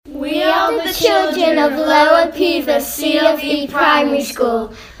section of Lower Peover C.F.E. Primary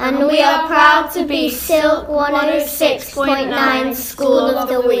School, and we are proud to be Silk 106.9 School of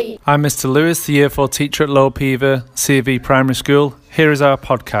the Week. I'm Mr. Lewis, the Year 4 teacher at Lower Peover C.F.E. Primary School. Here is our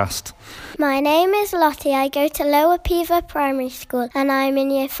podcast. My name is Lottie. I go to Lower Peover Primary School and I'm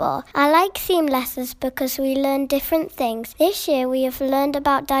in Year 4. I like theme lessons because we learn different things. This year we have learned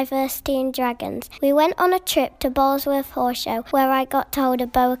about diversity in dragons. We went on a trip to Bosworth Horse Show where I got to hold a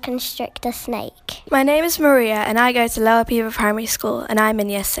boa constrictor snake. My name is Maria and I go to Lower Peover Primary School and I'm in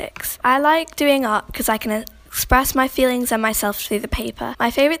Year 6. I like doing art because I can express my feelings and myself through the paper.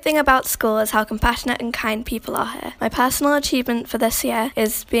 My favourite thing about school is how compassionate and kind people are here. My personal achievement for this year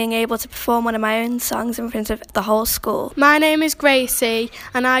is being able to perform one of my own songs in front of the whole school. My name is Gracie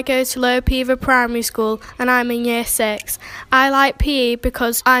and I go to Lower Peover Primary School and I'm in Year 6. I like PE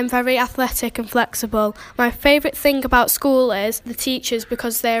because I'm very athletic and flexible. My favourite thing about school is the teachers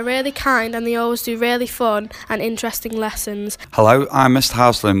because they're really kind and they always do really fun and interesting lessons. Hello, I'm Mr.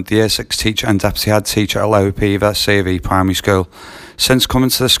 Haslam, the Year 6 teacher and Deputy Head Teacher at Lower Peover C.F.E. Primary School. Since coming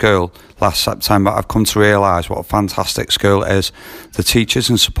to the school last September, I've come to realise what a fantastic school it is. The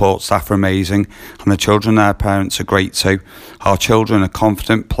teachers and support staff are amazing and the children and their parents are great too. Our children are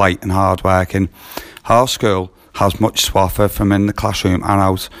confident, polite and hard-working. Our school has much to offer from in the classroom and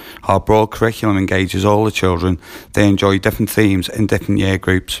out. Our broad curriculum engages all the children. They enjoy different themes in different year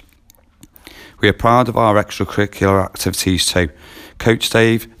groups. We are proud of our extracurricular activities too. Coach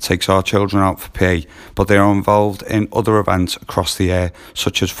Dave takes our children out for PE, but they are involved in other events across the year,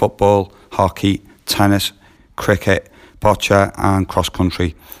 such as football, hockey, tennis, cricket, bocce and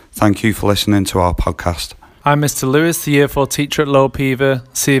cross-country. Thank you for listening to our podcast. I'm Mr. Lewis, the Year 4 teacher at Lower Peover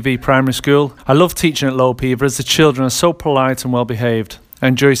C.F.E. Primary School. I love teaching at Lower Peover as the children are so polite and well behaved. I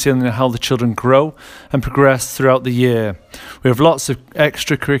enjoy seeing how the children grow and progress throughout the year. We have lots of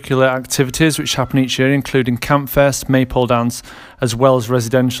extracurricular activities which happen each year, including Campfest, Maypole Dance, as well as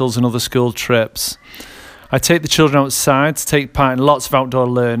residentials and other school trips. I take the children outside to take part in lots of outdoor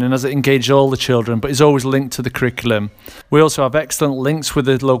learning as it engages all the children, but is always linked to the curriculum. We also have excellent links with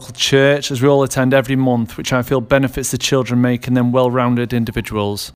the local church as we all attend every month, which I feel benefits the children, making them well-rounded individuals.